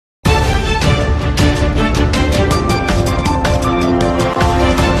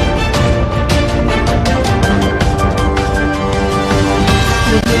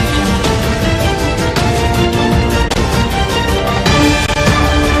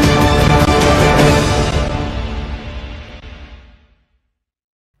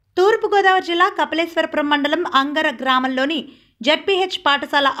నిజామాబాద్ జిల్లా కపిలేశ్వరపురం మండలం అంగర గ్రామంలోని జెడ్పీహెచ్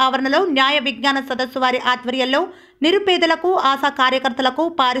పాఠశాల ఆవరణలో న్యాయ విజ్ఞాన సదస్సు వారి ఆధ్వర్యంలో నిరుపేదలకు, ఆశా కార్యకర్తలకు,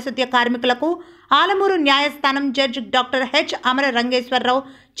 పారిశుద్ధ్య కార్మికులకు ఆలమూరు న్యాయస్థానం జడ్జి డాక్టర్ హెచ్ అమర రంగేశ్వరరావు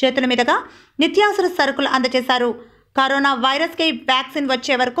చేతుల మీదుగా నిత్యావసర సరుకులు అందజేశారు. కరోనా వైరస్కి వ్యాక్సిన్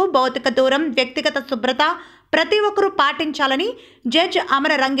వచ్చే వరకు భౌతిక దూరం, వ్యక్తిగత శుభ్రత ప్రతి ఒక్కరూ పాటించాలని జడ్జి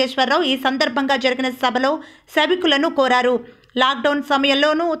అమర రంగేశ్వరరావు ఈ సందర్భంగా జరిగిన సభలో సభికులను కోరారు. లాక్డౌన్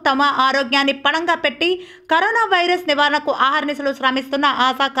సమయంలోనూ తమ ఆరోగ్యాన్ని పణంగా పెట్టి కరోనా వైరస్ నివారణకు ఆహర్నిశలు శ్రమిస్తున్న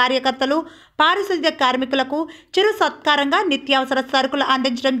ఆశా కార్యకర్తలు, పారిశుద్ధ్య కార్మికులకు చిరు సత్కారంగా నిత్యావసర సరుకులు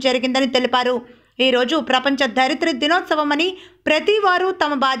అందించడం జరిగిందని తెలిపారు. ఈరోజు ప్రపంచ ధరిత్రి దినోత్సవమని ప్రతి వారు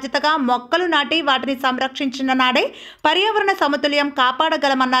తమ బాధ్యతగా మొక్కలు నాటి వాటిని సంరక్షించిన నాడే పర్యావరణ సమతుల్యం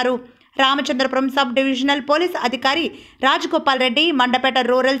కాపాడగలమన్నారు. రామచంద్రపురం సబ్ డివిజనల్ పోలీస్ అధికారి రాజగోపాల్ రెడ్డి, మండపేట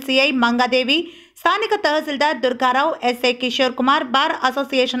రూరల్ సిఐ మంగాదేవి, స్థానిక తహసీల్దార్ Durgarao, SI Kishore Kumar, bar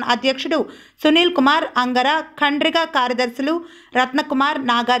association అధ్యక్షుడు సునీల్ కుమార్, అంగర ఖండ్రిగా కార్యదర్శులు రత్నకుమార్,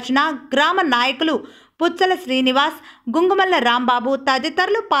 నాగార్జున, గ్రామ నాయకులు పుచ్చల శ్రీనివాస్, గుంగుమల్ల రాంబాబు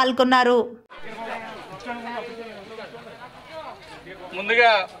తదితరులు పాల్గొన్నారు.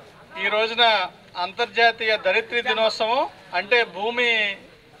 ముందుగా ఈ రోజున అంతర్జాతీయ ధరిత్రి దినోత్సవం అంటే భూమి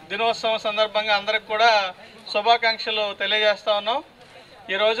దినోత్సవం సందర్భంగా అందరికి కూడా శుభాకాంక్షలు తెలియజేస్తూ ఉన్నాం.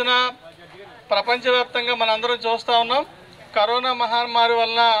 ఈ రోజున ప్రపంచవ్యాప్తంగా మనందరం చూస్తూ ఉన్నాం. కరోనా మహమ్మారి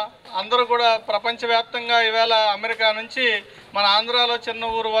వలన అందరూ కూడా ప్రపంచవ్యాప్తంగా ఈవేళ అమెరికా నుంచి మన ఆంధ్రాలో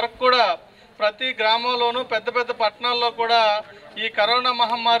చిన్న ఊరు వరకు కూడా ప్రతి గ్రామంలోనూ పెద్ద పెద్ద పట్టణాల్లో కూడా ఈ కరోనా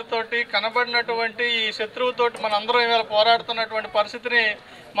మహమ్మారితోటి కనబడినటువంటి ఈ శత్రువుతోటి మన అందరం ఈవేళ పోరాడుతున్నటువంటి పరిస్థితిని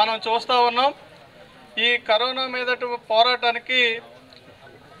మనం చూస్తూ ఉన్నాం. ఈ కరోనా మీద పోరాటానికి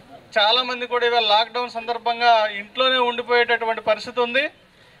చాలామంది కూడా ఇవాళ లాక్డౌన్ సందర్భంగా ఇంట్లోనే ఉండిపోయేటటువంటి పరిస్థితి ఉంది.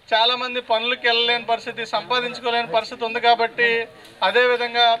 చాలామంది పనులకు వెళ్ళలేని పరిస్థితి, సంపాదించుకోలేని పరిస్థితి ఉంది. కాబట్టి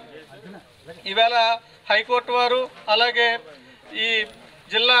అదేవిధంగా ఈవేళ హైకోర్టు వారు అలాగే ఈ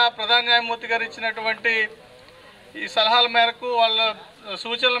జిల్లా ప్రధాన న్యాయమూర్తి గారు ఇచ్చినటువంటి ఈ సలహాల మేరకు, వాళ్ళ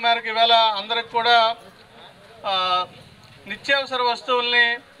సూచనల మేరకు ఈవేళ అందరికి కూడా నిత్యావసర వస్తువుల్ని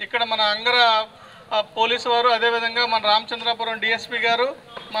ఇక్కడ మన అంగర పోలీసు వారు, అదేవిధంగా మన రామచంద్రపురం డిఎస్పీ గారు,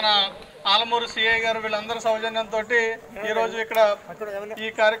 మన ఆలమూరు సిఐ గారు వీళ్ళందరూ సౌజన్యంతో ఈరోజు ఇక్కడ ఈ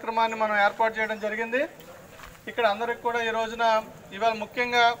కార్యక్రమాన్ని మనం ఏర్పాటు చేయడం జరిగింది. ఇక్కడ అందరికి కూడా ఈ రోజున ఇవాళ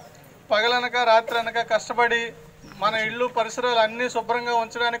ముఖ్యంగా పగలనక రాత్రి అనక కష్టపడి మన ఇళ్ళు పరిసరాలు అన్నీ శుభ్రంగా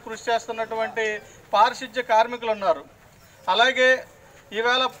ఉంచడానికి కృషి చేస్తున్నటువంటి పారిశుద్ధ్య కార్మికులు ఉన్నారు. అలాగే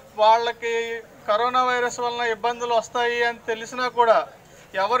ఈవేళ వాళ్ళకి కరోనా వైరస్ వలన ఇబ్బందులు వస్తాయి అని తెలిసినా కూడా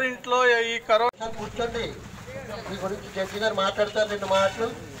ఎవరింట్లో ఈ కరోనా కూర్చోండి. మీ గురించి జడ్జి గారు మాట్లాడతారు 2 మాటలు.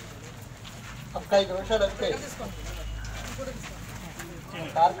 ఒక్క 5 నిమిషాలు అంతే.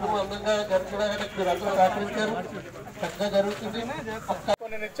 కార్యక్రమం అందంగా జరుగుతున్నా మీరందరూ సహకరించారు, చక్కగా జరుగుతుంది.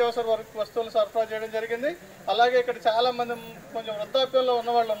 కొన్ని నిత్యావసర వస్తువులు సరఫరా చేయడం జరిగింది. అలాగే ఇక్కడ చాలా మంది కొంచెం వృద్ధాప్యంలో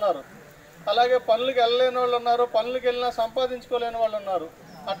ఉన్న వాళ్ళు ఉన్నారు. అలాగే పనులకు వెళ్ళలేని వాళ్ళు ఉన్నారు, పనులకు వెళ్ళినా సంపాదించుకోలేని వాళ్ళు ఉన్నారు.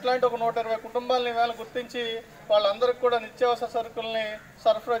 అట్లాంటి ఒక 120 కుటుంబాలని ఈవేళ గుర్తించి వాళ్ళందరికీ కూడా నిత్యావసర సరుకుల్ని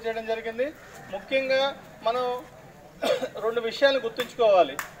సరఫరా చేయడం జరిగింది. ముఖ్యంగా మనం 2 విషయాలు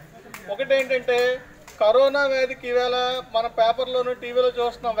గుర్తుంచుకోవాలి. ఒకటి ఏంటంటే కరోనా వ్యాధికి ఈవేళ మన పేపర్లోనూ టీవీలో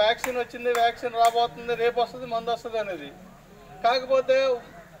చూస్తున్నాం, వ్యాక్సిన్ వచ్చింది, వ్యాక్సిన్ రాబోతుంది, రేపు వస్తుంది, మందు వస్తుంది అనేది. కాకపోతే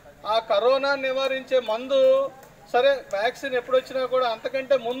ఆ కరోనా నివారించే మందు సరే వ్యాక్సిన్ ఎప్పుడు వచ్చినా కూడా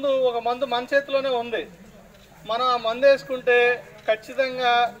అంతకంటే ముందు ఒక మందు మన చేతిలోనే ఉంది. మనం ఆ మందు వేసుకుంటే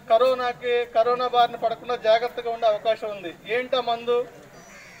ఖచ్చితంగా కరోనా బారిన పడకుండా జాగ్రత్తగా ఉండే అవకాశం ఉంది.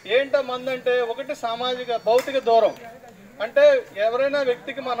 ఏంటా మందు అంటే ఒకటి సామాజిక భౌతిక దూరం. అంటే ఎవరైనా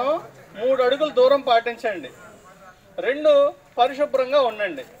వ్యక్తికి మనం 3 అడుగుల దూరం పాటించండి. 2 పరిశుభ్రంగా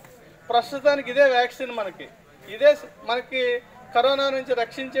ఉండండి. ప్రస్తుతానికి ఇదే వ్యాక్సిన్ ఇదే మనకి కరోనా నుంచి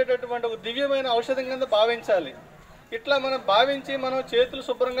రక్షించేటటువంటి ఒక దివ్యమైన ఔషధం కింద భావించాలి. ఇట్లా మనం భావించి మనం చేతులు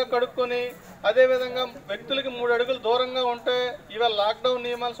శుభ్రంగా కడుక్కొని అదేవిధంగా వ్యక్తులకి 3 అడుగులు దూరంగా ఉంటే ఇవాళ లాక్డౌన్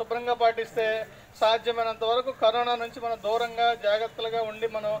నియమాలు శుభ్రంగా పాటిస్తే సాధ్యమైనంత వరకు కరోనా నుంచి మనం దూరంగా జాగ్రత్తలుగా ఉండి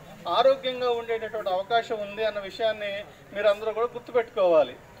మనం ఆరోగ్యంగా ఉండేటటువంటి అవకాశం ఉంది అన్న విషయాన్ని మీరందరూ కూడా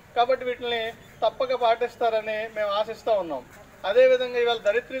గుర్తుపెట్టుకోవాలి. కాబట్టి వీటిని తప్పక పాటిస్తారని మేము ఆశిస్తూ ఉన్నాం. అదేవిధంగా ఇవాళ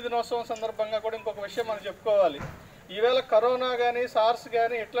ధరిత్రి దినోత్సవం సందర్భంగా కూడా ఇంకొక విషయం మనం చెప్పుకోవాలి. ఈవేళ కరోనా కానీ సార్స్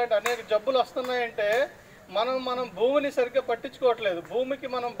కానీ ఇట్లాంటి అనేక జబ్బులు వస్తున్నాయంటే మనం భూమిని సరిగ్గా పట్టించుకోవట్లేదు. భూమికి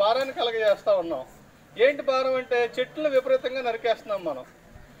మనం భారాన్ని కలగజేస్తూ ఉన్నాం. ఏంటి భారం అంటే చెట్లు విపరీతంగా నరికేస్తున్నాం. మనం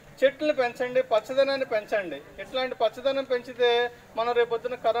చెట్లు పెంచండి, పచ్చదనాన్ని పెంచండి. ఇట్లాంటి పచ్చదనం పెంచితే మనం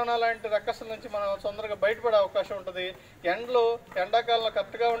రేపొద్దున కరోనా లాంటి రక్కసుల నుంచి మనం తొందరగా బయటపడే అవకాశం ఉంటుంది. ఎండాకాలంలో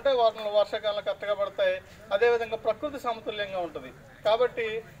కరెక్ట్గా ఉంటే వర్షాకాలంలో కరెక్ట్గా పడతాయి. అదేవిధంగా ప్రకృతి సమతుల్యంగా ఉంటుంది. కాబట్టి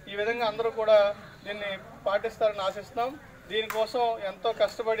ఈ విధంగా అందరూ కూడా దీన్ని పాటిస్తారని ఆశిస్తున్నాం. దీనికోసం ఎంతో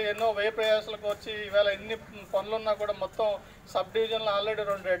కష్టపడి ఎన్నో వ్యయ ప్రయాసాలకు వచ్చి ఈవేళ ఎన్ని పనులున్నా కూడా మొత్తం సబ్ డివిజన్లో ఆల్రెడీ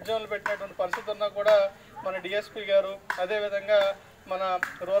 2 రెడ్ జోన్లు పెట్టినటువంటి పరిస్థితి ఉన్నా కూడా మన డిఎస్పీ గారు, అదేవిధంగా మన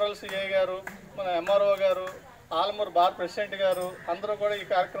రూరల్ సిఐ గారు, మన ఎంఆర్ఓ గారు, ఆలమూరు బార్ ప్రెసిడెంట్ గారు అందరూ కూడా ఈ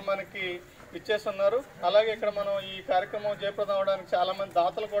కార్యక్రమానికి ఇచ్చేస్తున్నారు. అలాగే ఇక్కడ మనం ఈ కార్యక్రమం జయప్రదం అవడానికి చాలామంది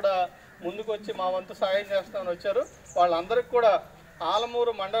దాతలు కూడా ముందుకు వచ్చి మా వంతు సాయం చేస్తామని వచ్చారు. వాళ్ళందరికీ కూడా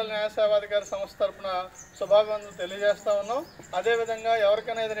ఆలమూరు మండల న్యాయ సేవాధికారి సంస్థ తరఫున శుభాకాంక్షలు తెలియజేస్తా ఉన్నాం. అదేవిధంగా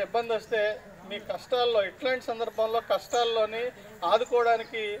ఎవరికైనా ఏదైనా ఇబ్బంది వస్తే మీ కష్టాల్లో, ఇట్లాంటి సందర్భంలో కష్టాల్లోని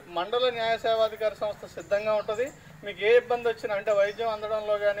ఆదుకోవడానికి మండల న్యాయ సేవాధికారి సంస్థ సిద్ధంగా ఉంటుంది. మీకు ఏ ఇబ్బంది వచ్చినా, అంటే వైద్యం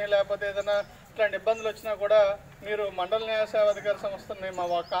అందడంలో కానీ లేకపోతే ఏదైనా ఇట్లాంటి ఇబ్బందులు వచ్చినా కూడా మీరు మండల న్యాయ సేవాధికారి సంస్థని మా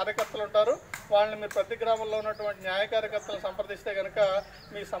కార్యకర్తలు ఉంటారు, వాళ్ళని మీరు ప్రతి గ్రామంలో ఉన్నటువంటి న్యాయ కార్యకర్తలను సంప్రదిస్తే కనుక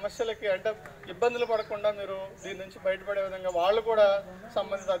మీ సమస్యలకి, అంటే ఇబ్బందులు పడకుండా మీరు దీని నుంచి బయటపడే విధంగా వాళ్ళు కూడా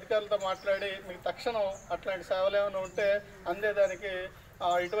సంబంధిత అధికారులతో మాట్లాడి మీకు తక్షణం అట్లాంటి సేవలు ఏమైనా ఉంటే అందేదానికి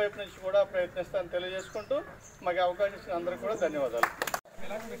ఇటువైపు నుంచి కూడా ప్రయత్నిస్తానని తెలియజేసుకుంటూ మాకు అవకాశం ఇచ్చిన అందరికీ కూడా ధన్యవాదాలు.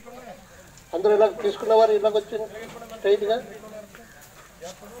 అందరూ ఇలా తీసుకున్నవారు ఇలాగ వచ్చింది స్ట్రైట్గా.